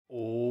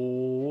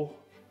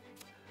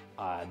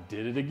I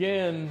did it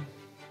again.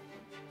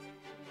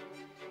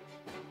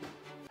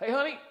 Hey,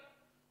 honey.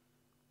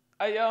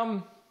 I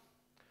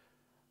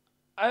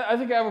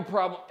think I have a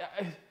problem.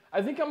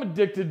 I think I'm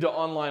addicted to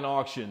online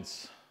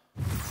auctions.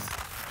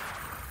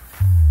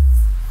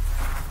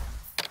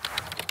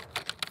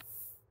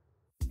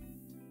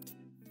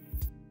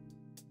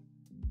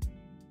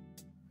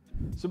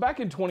 So back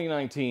in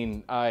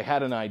 2019, I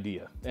had an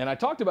idea, and I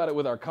talked about it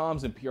with our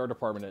comms and PR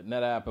department at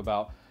NetApp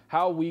about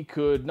how we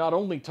could not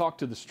only talk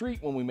to the street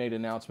when we made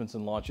announcements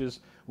and launches,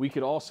 we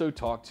could also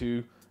talk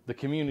to the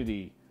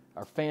community,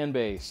 our fan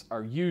base,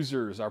 our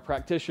users, our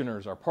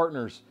practitioners, our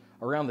partners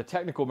around the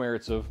technical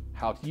merits of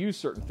how to use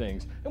certain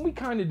things. And we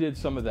kind of did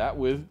some of that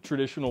with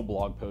traditional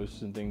blog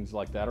posts and things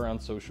like that around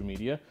social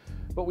media,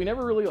 but we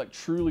never really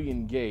truly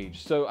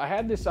engaged. So I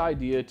had this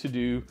idea to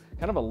do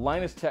kind of a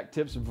Linus Tech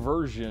Tips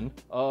version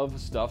of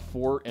stuff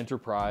for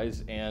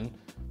enterprise and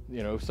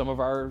some of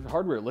our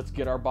hardware. Let's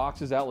get our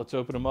boxes out, let's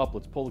open them up,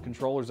 let's pull the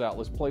controllers out,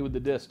 let's play with the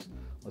discs,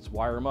 let's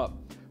wire them up.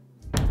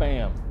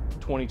 Bam,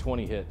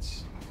 2020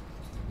 hits.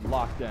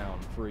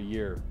 Lockdown for a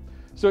year.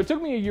 So it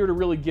took me a year to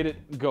really get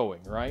it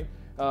going, right?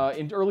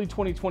 In early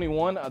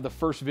 2021, the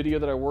first video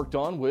that I worked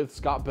on with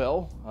Scott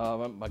Bell,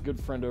 my good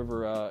friend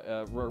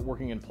over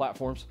working in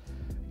platforms,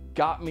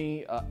 got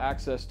me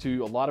access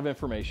to a lot of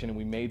information, and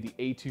we made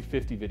the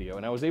A250 video.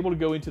 And I was able to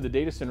go into the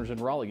data centers in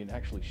Raleigh and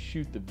actually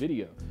shoot the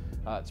video.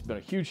 It's been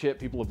a huge hit.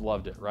 People have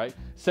loved it, right?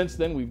 Since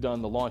then, we've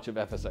done the launch of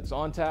FSX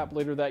ONTAP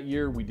later that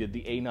year. We did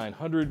the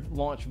A900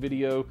 launch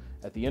video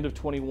at the end of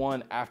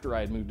 21 after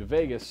I had moved to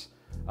Vegas,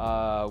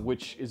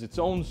 which is its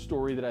own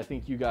story that I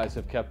think you guys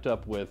have kept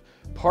up with.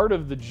 Part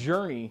of the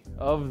journey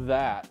of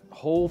that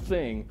whole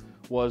thing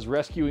was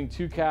rescuing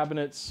 2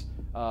 cabinets,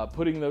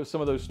 putting some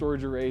of those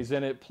storage arrays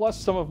in it, plus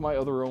some of my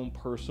other own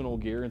personal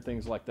gear and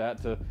things like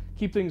that to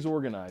keep things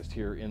organized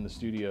here in the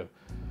studio.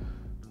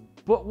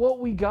 But what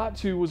we got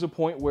to was a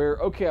point where,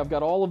 okay, I've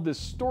got all of this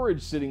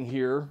storage sitting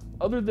here.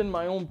 Other than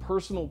my own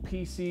personal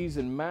PCs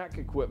and Mac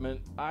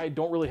equipment, I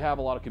don't really have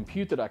a lot of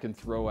compute that I can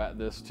throw at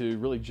this to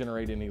really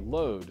generate any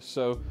load.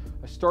 So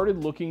I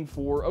started looking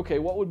for, okay,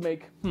 what would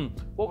make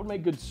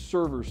good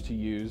servers to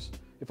use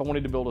if I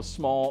wanted to build a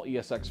small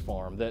ESX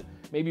farm that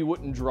maybe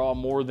wouldn't draw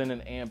more than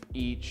an amp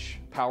each,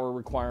 power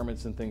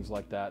requirements and things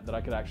like that, that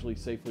I could actually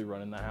safely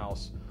run in the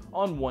house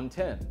on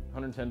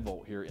 110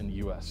 volt here in the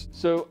US.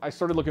 So I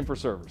started looking for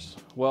servers.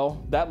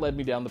 Well, that led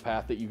me down the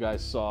path that you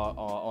guys saw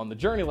on the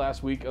journey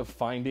last week of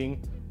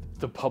finding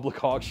the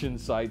public auction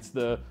sites,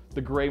 the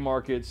gray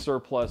market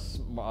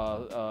surplus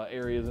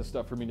areas and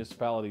stuff for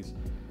municipalities.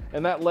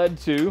 And that led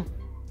to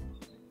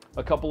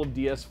a couple of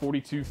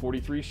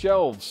DS4243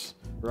 shelves,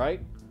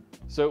 right?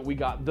 So we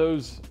got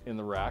those in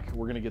the rack.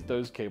 We're gonna get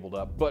those cabled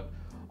up. But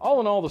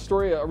all in all, the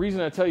story, a reason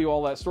I tell you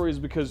all that story is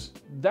because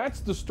that's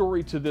the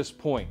story to this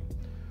point.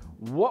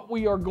 What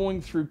we are going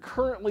through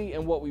currently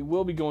and what we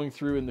will be going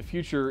through in the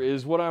future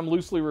is what I'm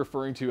loosely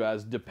referring to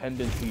as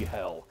dependency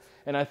hell.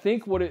 And I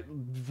think what it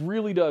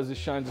really does is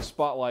shines a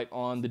spotlight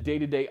on the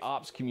day-to-day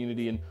ops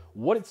community and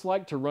what it's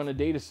like to run a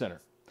data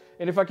center.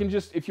 And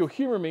if you'll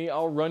humor me,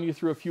 I'll run you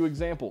through a few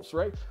examples,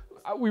 right?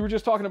 We were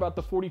just talking about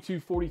the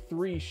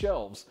 4243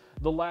 shelves.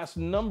 The last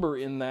number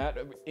in that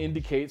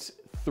indicates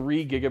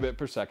 3 gigabit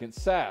per second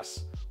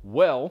SAS.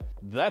 Well,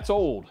 that's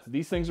old.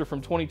 These things are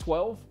from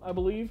 2012, I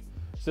believe.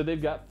 So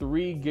they've got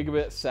 3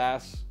 gigabit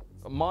SAS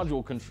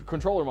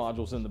controller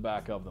modules in the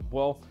back of them.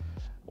 Well,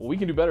 we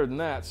can do better than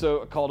that.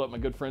 So I called up my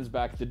good friends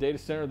back at the data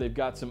center. They've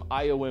got some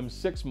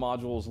IOM6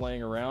 modules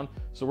laying around.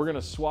 So we're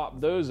gonna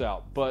swap those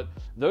out. But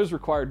those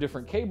require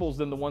different cables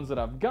than the ones that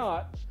I've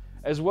got,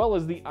 as well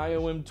as the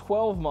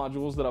IOM12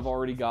 modules that I've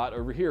already got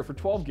over here for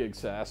 12 gig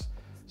SAS.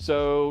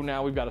 So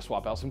now we've got to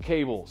swap out some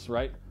cables,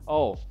 right?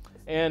 Oh,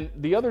 and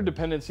the other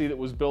dependency that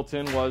was built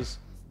in was,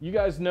 you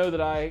guys know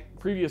that I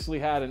previously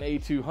had an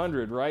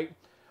A200, right?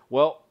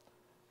 Well,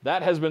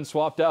 that has been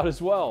swapped out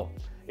as well.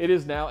 It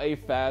is now a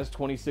FAS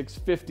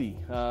 2650.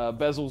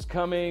 Bezel's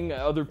coming,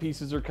 other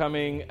pieces are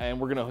coming, and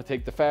we're gonna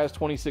take the FAS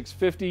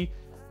 2650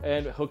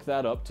 and hook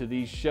that up to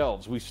these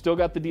shelves. We've still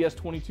got the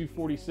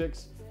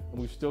DS2246, and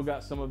we've still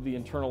got some of the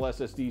internal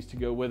SSDs to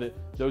go with it.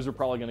 Those are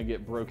probably gonna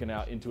get broken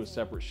out into a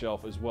separate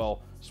shelf as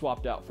well,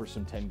 swapped out for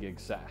some 10 gig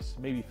SAS,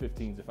 maybe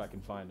 15s if I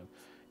can find them.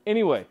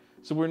 Anyway,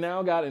 so we're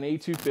now got an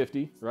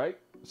A250, right?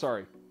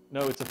 Sorry,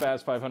 no, it's a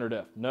FAS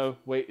 500F. No,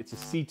 wait, it's a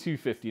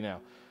C250 now.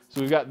 So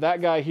we've got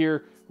that guy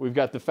here. We've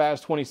got the FAS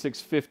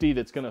 2650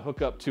 that's gonna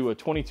hook up to a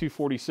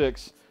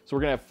 2246. So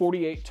we're gonna have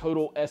 48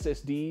 total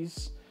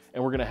SSDs,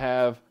 and we're gonna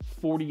have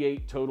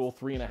 48 total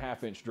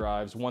 3.5 inch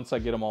drives once I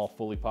get them all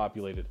fully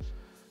populated.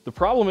 The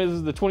problem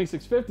is the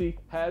 2650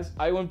 has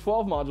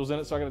IOM12 modules in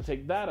it, so I'm gonna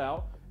take that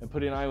out and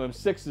put in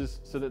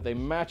IOM6s so that they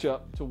match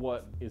up to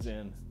what is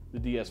in the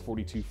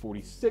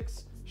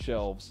DS4246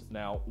 shelves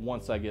now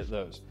once I get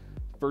those.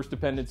 First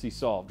dependency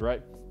solved,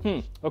 right?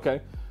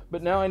 Okay,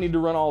 but now I need to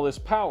run all this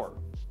power.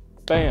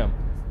 Bam.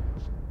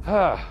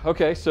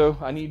 Okay, so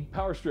I need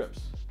power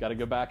strips. Got to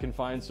go back and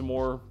find some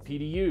more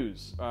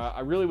PDUs.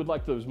 I really would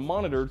like those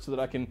monitored so that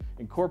I can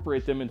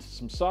incorporate them into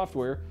some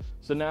software.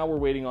 So now we're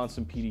waiting on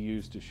some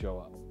PDUs to show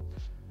up.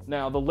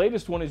 Now, the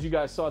latest one, as you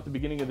guys saw at the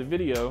beginning of the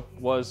video,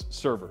 was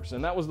servers.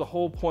 And that was the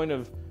whole point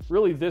of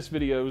really this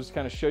video, is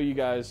kind of show you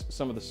guys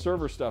some of the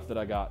server stuff that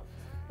I got.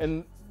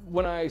 And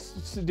when I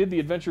did the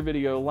adventure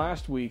video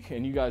last week,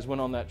 and you guys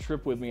went on that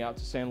trip with me out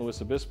to San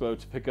Luis Obispo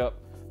to pick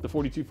up the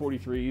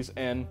 4243s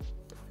and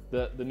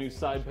the new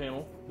side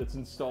panel that's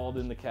installed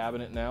in the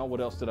cabinet now.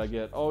 What else did I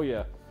get? Oh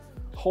yeah,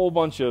 a whole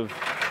bunch of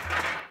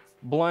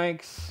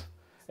blanks,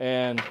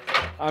 and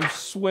I'm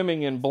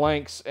swimming in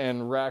blanks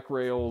and rack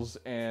rails,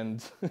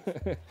 and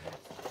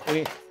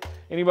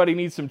anybody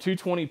needs some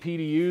 220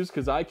 PDUs,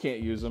 because I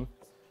can't use them.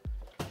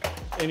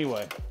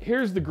 Anyway,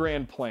 here's the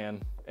grand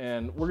plan.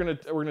 And we're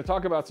gonna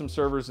talk about some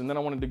servers, and then I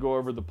wanted to go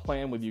over the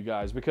plan with you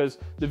guys, because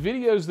the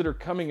videos that are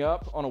coming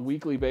up on a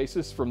weekly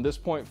basis from this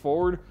point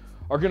forward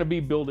are gonna be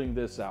building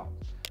this out.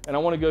 And I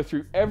wanna go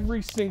through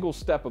every single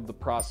step of the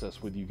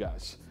process with you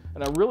guys.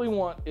 And I really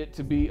want it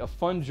to be a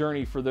fun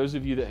journey for those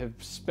of you that have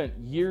spent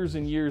years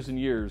and years and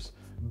years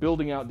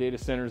building out data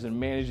centers and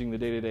managing the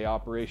day-to-day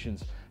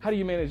operations. How do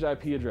you manage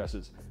IP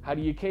addresses? How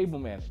do you cable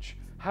manage?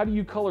 How do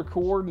you color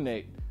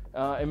coordinate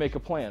and make a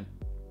plan?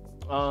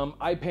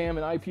 IPAM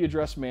and IP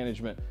address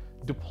management,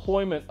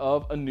 deployment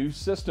of a new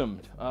system,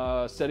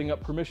 setting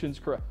up permissions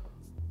correct,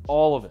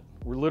 all of it.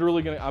 We're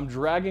literally I'm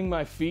dragging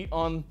my feet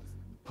on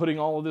putting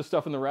all of this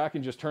stuff in the rack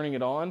and just turning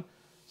it on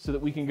so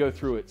that we can go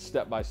through it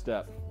step by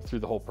step through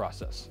the whole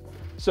process.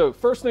 So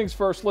first things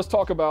first, let's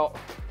talk about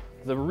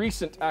the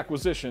recent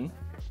acquisition,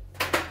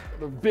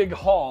 the big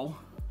haul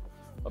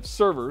of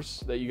servers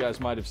that you guys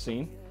might have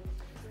seen,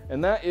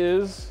 and that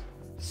is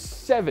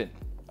 7.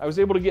 I was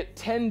able to get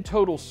 10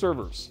 total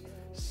servers.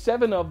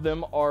 7 of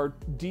them are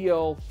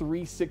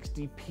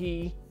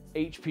DL360P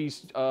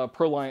HP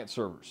ProLiant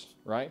servers,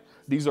 right?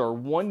 These are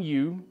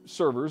 1U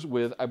servers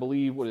with, I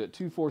believe, what is it,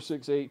 2, 4,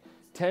 6, 8,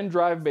 10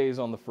 drive bays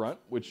on the front,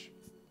 which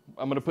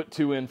I'm going to put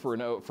 2 in for an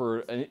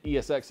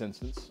ESX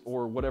instance,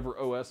 or whatever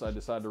OS I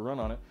decide to run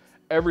on it.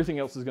 Everything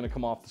else is going to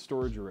come off the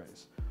storage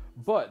arrays.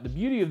 But the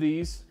beauty of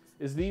these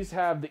is these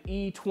have the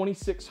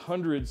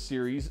E2600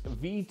 series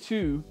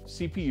V2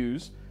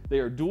 CPUs. They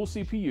are dual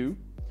CPU.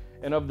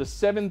 And of the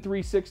 7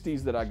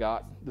 360s that I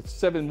got, the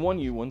 7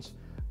 1U ones,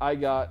 I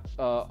got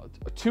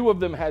 2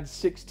 of them had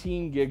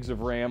 16 gigs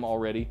of RAM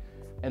already,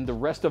 and the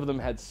rest of them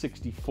had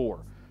 64.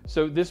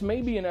 So this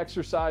may be an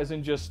exercise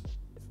in just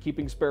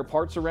keeping spare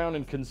parts around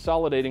and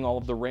consolidating all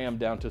of the RAM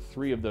down to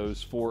 3 of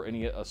those for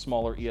a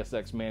smaller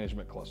ESX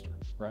management cluster,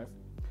 right?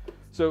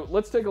 So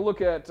let's take a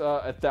look at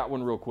that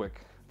one real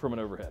quick from an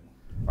overhead.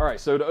 All right,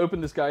 so to open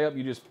this guy up,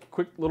 you just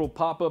quick little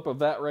pop-up of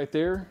that right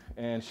there,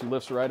 and she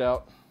lifts right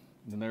out,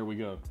 and there we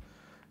go.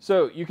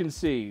 So you can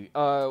see,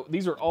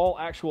 these are all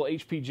actual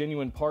HP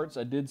genuine parts.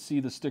 I did see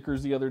the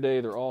stickers the other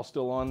day. They're all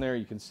still on there.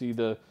 You can see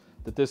that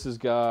this has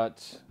got,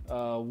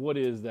 what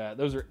is that?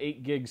 Those are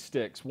 8 gig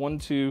sticks. 1,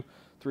 2,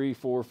 3,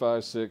 4,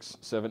 5, 6,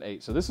 7,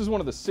 8. So this is one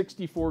of the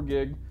 64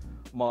 gig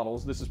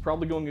models. This is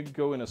probably going to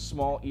go in a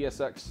small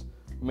ESX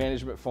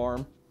management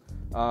farm.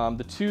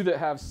 The 2 that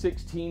have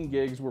 16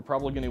 gigs, we're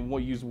probably going to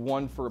use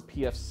one for a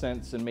PF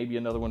Sense and maybe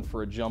another one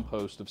for a jump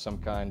host of some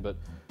kind, but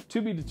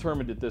to be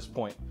determined at this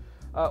point.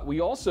 We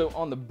also,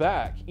 on the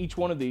back, each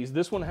one of these,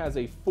 this one has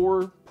a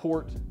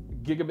 4-port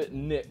gigabit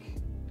NIC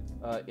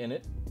in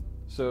it.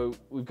 So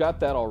we've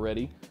got that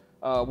already.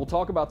 We'll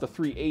talk about the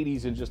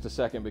 380s in just a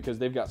second because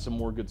they've got some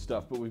more good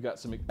stuff, but we've got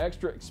some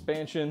extra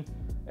expansion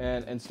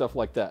and stuff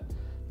like that.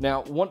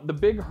 Now, the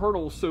big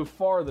hurdle so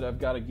far that I've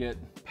got to get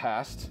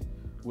past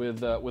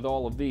with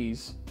all of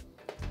these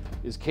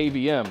is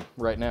KVM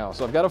right now.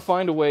 So I've got to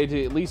find a way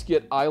to at least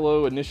get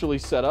ILO initially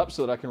set up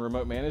so that I can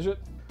remote manage it.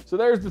 So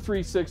there's the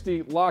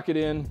 360, lock it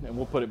in, and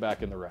we'll put it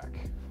back in the rack.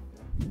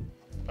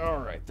 All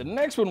right, the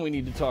next one we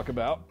need to talk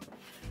about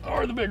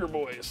are the bigger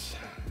boys.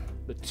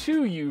 The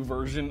 2U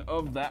version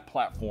of that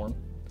platform,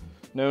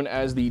 known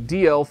as the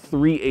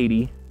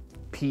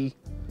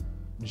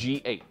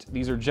DL380P-G8.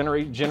 These are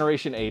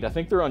generation 8. I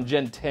think they're on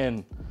Gen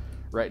 10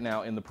 right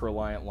now in the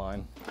ProLiant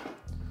line.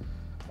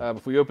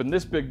 If we open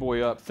this big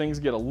boy up, things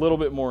get a little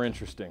bit more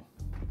interesting.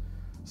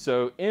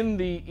 So in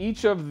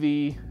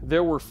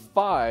there were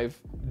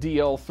 5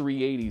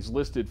 DL380s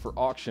listed for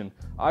auction.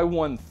 I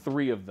won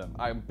 3 of them.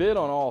 I bid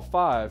on all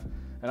 5,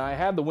 and I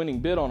had the winning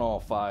bid on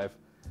all 5,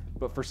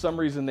 but for some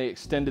reason they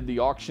extended the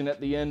auction at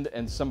the end,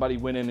 and somebody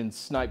went in and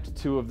sniped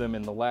 2 of them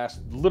in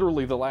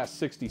literally the last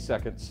 60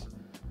 seconds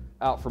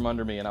out from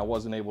under me, and I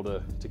wasn't able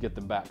to get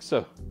them back.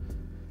 So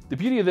the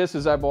beauty of this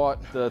is I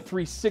bought the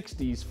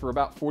 360s for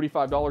about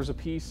 $45 a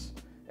piece,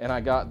 and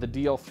I got the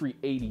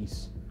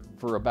DL380s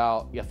for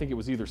about, I think it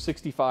was either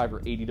 $65 or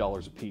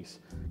 $80 a piece.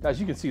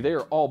 Guys, you can see they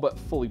are all but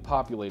fully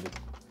populated.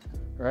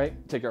 All right,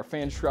 take our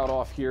fan shroud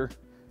off here.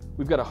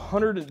 We've got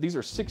 100, these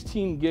are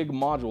 16 gig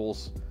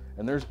modules,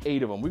 and there's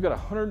 8 of them. We've got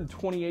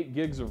 128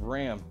 gigs of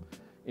RAM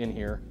in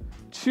here.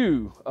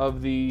 2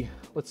 of the,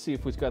 let's see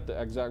if we've got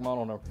the exact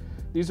model number.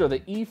 These are the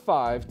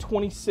E5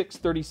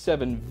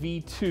 2637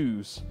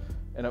 V2s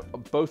and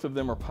both of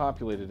them are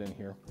populated in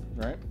here,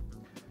 right?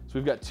 So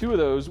we've got 2 of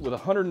those with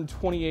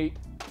 128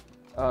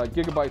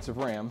 gigabytes of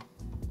RAM,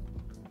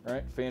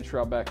 right? Fan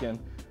shroud back in.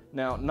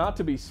 Now, not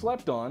to be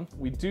slept on,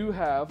 we do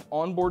have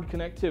onboard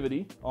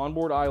connectivity,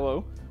 onboard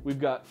ILO. We've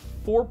got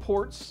 4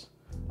 ports.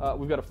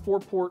 We've got a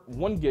 4-port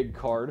 1 gig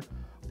card,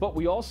 but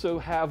we also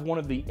have one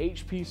of the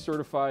HP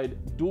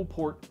certified dual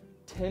port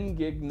 10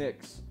 gig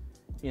NICs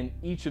in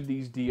each of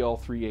these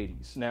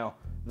DL380s. Now,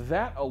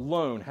 that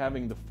alone,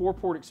 having the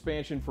 4-port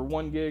expansion for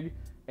 1 gig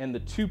and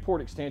the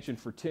 2-port expansion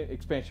for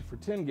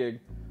 10 gig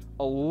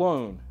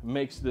alone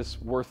makes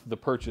this worth the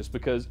purchase,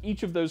 because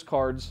each of those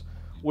cards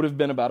would have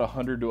been about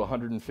 $100 to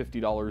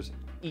 $150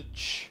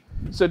 each.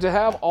 So to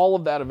have all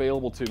of that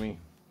available to me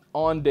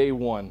on day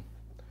one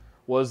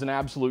was an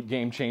absolute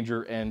game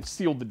changer and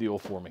sealed the deal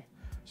for me.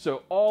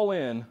 So all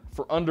in,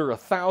 for under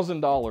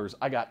 $1,000,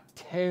 I got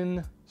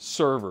 10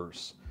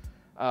 servers.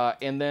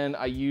 And then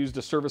I used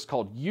a service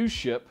called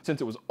UShip,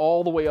 since it was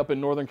all the way up in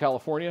Northern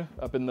California,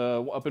 up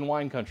in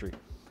wine country.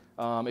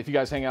 If you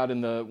guys hang out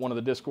in one of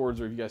the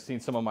Discords, or if you guys seen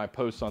some of my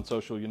posts on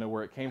social, you know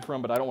where it came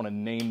from, but I don't want to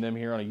name them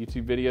here on a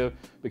YouTube video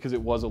because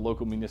it was a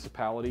local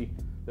municipality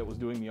that was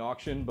doing the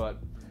auction, but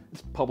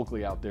it's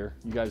publicly out there.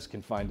 You guys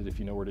can find it if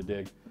you know where to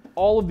dig.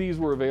 All of these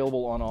were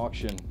available on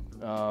auction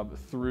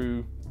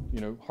through,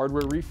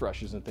 hardware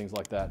refreshes and things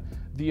like that.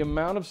 The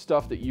amount of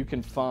stuff that you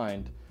can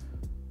find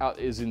out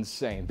is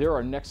insane. There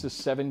are Nexus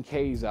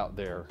 7Ks out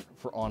there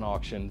for on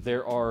auction.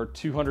 There are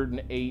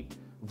 208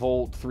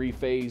 volt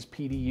 3-phase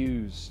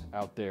PDUs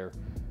out there,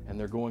 and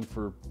they're going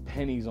for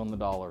pennies on the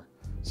dollar.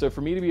 So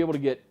for me to be able to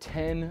get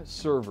 10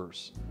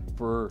 servers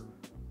for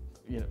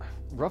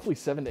roughly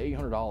 $700 to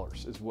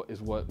 $800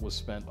 is what was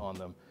spent on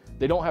them.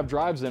 They don't have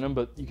drives in them,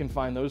 but you can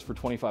find those for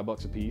 25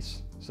 bucks a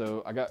piece.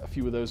 So I got a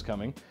few of those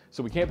coming.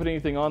 So we can't put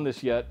anything on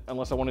this yet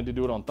unless I wanted to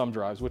do it on thumb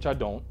drives, which I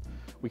don't.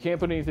 We can't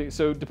put anything,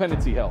 so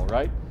dependency hell,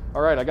 right?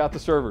 All right, I got the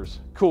servers.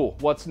 Cool,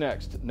 what's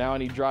next? Now I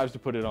need drives to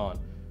put it on.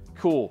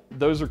 Cool,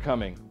 those are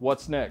coming.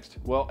 What's next?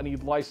 Well, I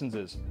need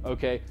licenses.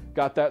 Okay,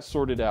 got that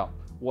sorted out.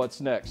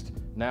 What's next?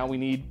 Now we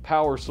need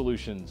power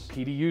solutions.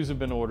 PDUs have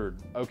been ordered.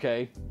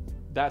 Okay,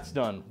 that's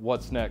done.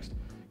 What's next?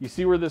 You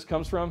see where this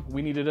comes from?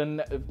 We needed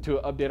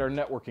to update our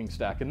networking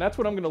stack, and that's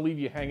what I'm gonna leave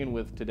you hanging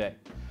with today.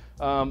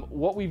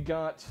 What we've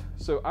got,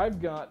 so I've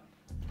got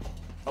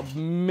a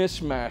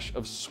mishmash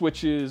of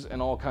switches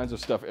and all kinds of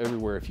stuff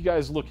everywhere. If you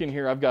guys look in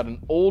here, I've got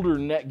an older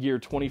Netgear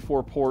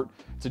 24 port.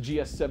 It's a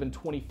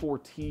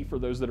GS724T for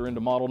those that are into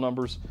model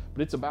numbers,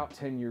 but it's about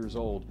 10 years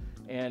old.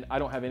 And I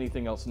don't have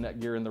anything else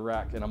Netgear in the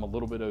rack, and I'm a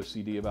little bit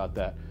OCD about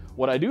that.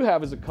 What I do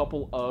have is a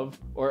couple of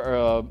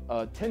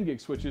 10 gig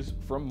switches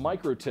from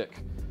MikroTik.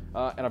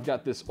 And I've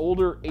got this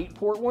older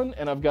 8-port one,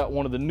 and I've got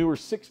one of the newer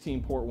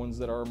 16-port ones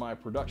that are my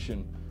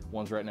production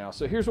ones right now.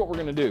 So here's what we're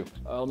gonna do.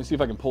 Let me see if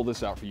I can pull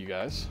this out for you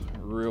guys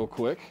real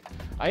quick.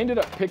 I ended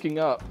up picking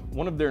up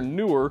one of their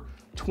newer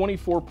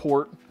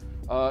 24-port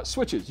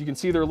switches. You can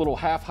see they're a little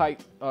half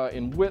height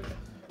in width,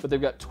 but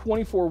they've got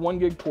 24 1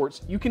 gig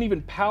ports. You can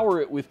even power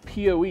it with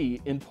PoE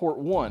in port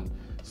 1.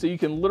 So you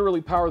can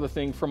literally power the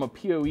thing from a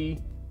PoE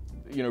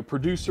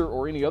producer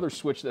or any other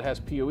switch that has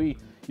PoE. You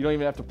don't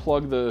even have to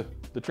plug the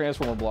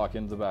transformer block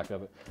into the back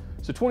of it.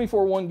 So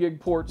 24 1 gig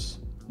ports,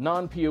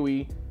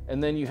 non-PoE,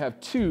 and then you have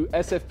 2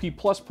 SFP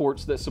Plus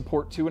ports that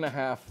support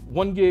 2.5,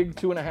 1 gig,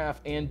 2.5,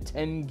 and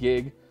 10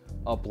 gig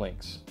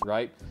uplinks,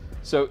 right?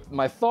 So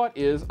my thought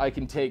is I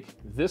can take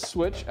this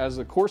switch as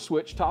a core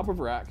switch, top of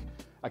rack.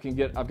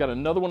 I've got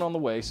another one on the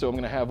way, so I'm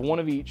gonna have one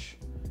of each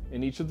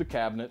in each of the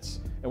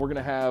cabinets, and we're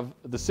gonna have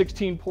the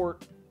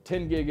 16-port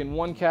 10 gig in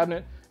one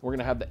cabinet, and we're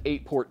gonna have the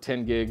 8-port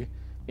 10 gig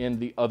in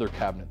the other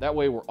cabinet. That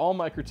way we're all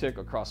MikroTik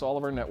across all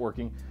of our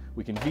networking.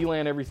 We can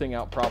VLAN everything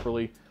out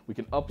properly. We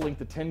can uplink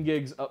the 10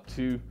 gigs up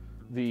to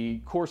the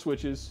core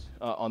switches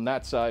on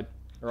that side,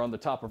 or on the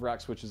top of rack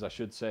switches, I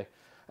should say.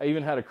 I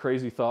even had a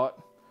crazy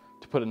thought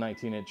to put a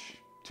 19-inch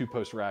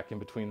 2-post rack in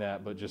between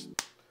that, but just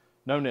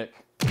no NIC,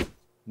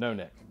 no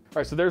NIC. All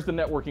right, so there's the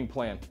networking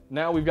plan.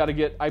 Now we've got to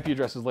get IP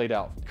addresses laid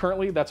out.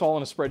 Currently, that's all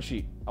in a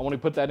spreadsheet. I want to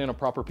put that in a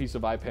proper piece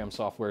of IPAM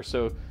software.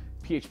 So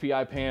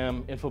PHP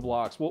IPAM,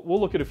 Infoblocks, we'll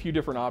look at a few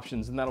different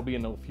options, and that'll be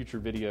in a future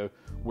video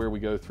where we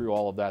go through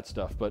all of that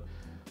stuff. But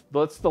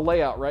that's the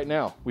layout right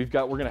now. We're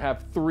gonna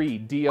have 3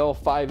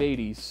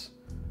 DL580s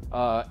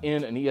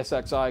in an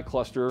ESXi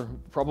cluster,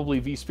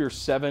 probably vSphere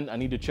 7. I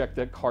need to check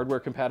that hardware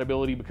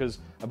compatibility because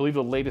I believe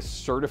the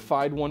latest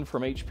certified one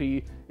from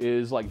HP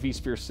is like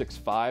vSphere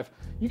 6.5.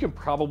 You can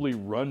probably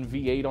run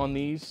V8 on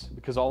these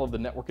because all of the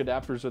network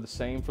adapters are the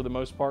same for the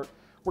most part.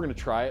 We're gonna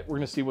try it. We're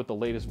gonna see what the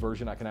latest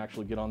version I can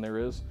actually get on there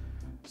is.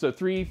 So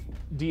 3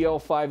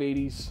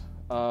 DL580s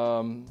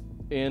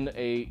in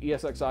a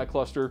ESXi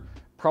cluster,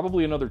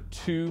 probably another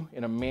 2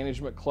 in a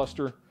management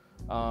cluster.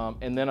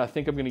 And then I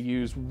think I'm gonna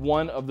use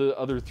one of the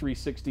other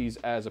 360s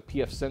as a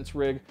PF Sense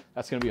rig.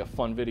 That's gonna be a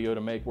fun video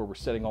to make where we're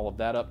setting all of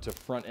that up to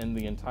front end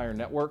the entire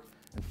network.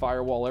 and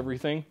firewall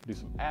everything, do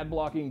some ad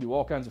blocking, do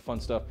all kinds of fun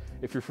stuff.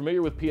 If you're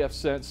familiar with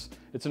pfSense,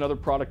 it's another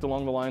product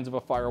along the lines of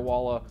a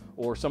Firewalla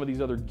or some of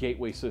these other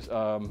gateway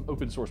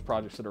open source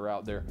projects that are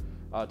out there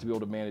to be able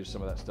to manage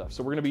some of that stuff.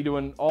 So we're gonna be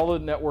doing all the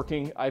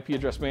networking, IP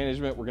address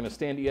management, we're gonna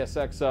stand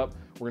ESX up,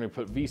 we're gonna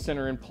put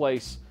vCenter in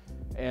place,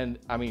 and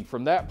I mean,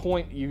 from that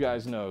point, you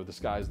guys know the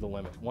sky's the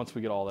limit once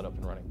we get all that up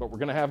and running. But we're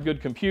gonna have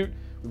good compute.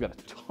 We've got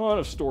a ton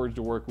of storage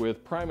to work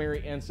with,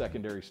 primary and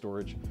secondary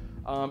storage.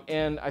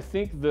 And I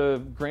think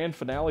the grand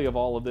finale of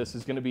all of this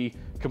is gonna be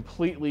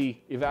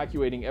completely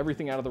evacuating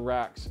everything out of the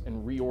racks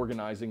and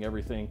reorganizing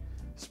everything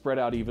spread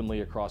out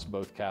evenly across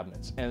both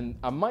cabinets. And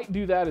I might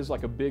do that as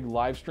like a big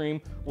live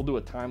stream. We'll do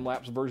a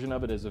time-lapse version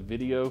of it as a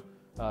video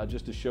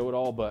just to show it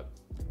all. But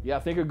yeah, I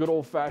think a good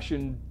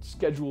old-fashioned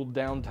scheduled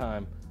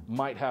downtime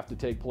might have to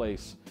take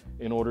place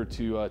in order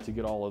to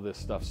get all of this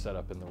stuff set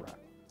up in the rack.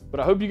 But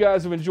I hope you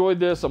guys have enjoyed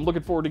this. I'm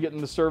looking forward to getting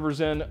the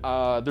servers in.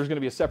 There's gonna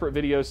be a separate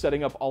video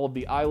setting up all of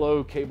the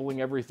ILO,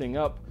 cabling everything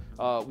up,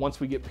 once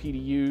we get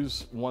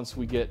PDUs, once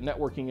we get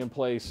networking in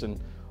place and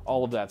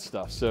all of that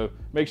stuff. So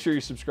make sure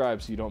you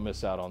subscribe so you don't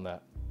miss out on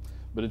that.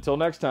 But until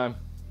next time,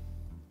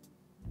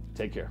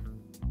 take care.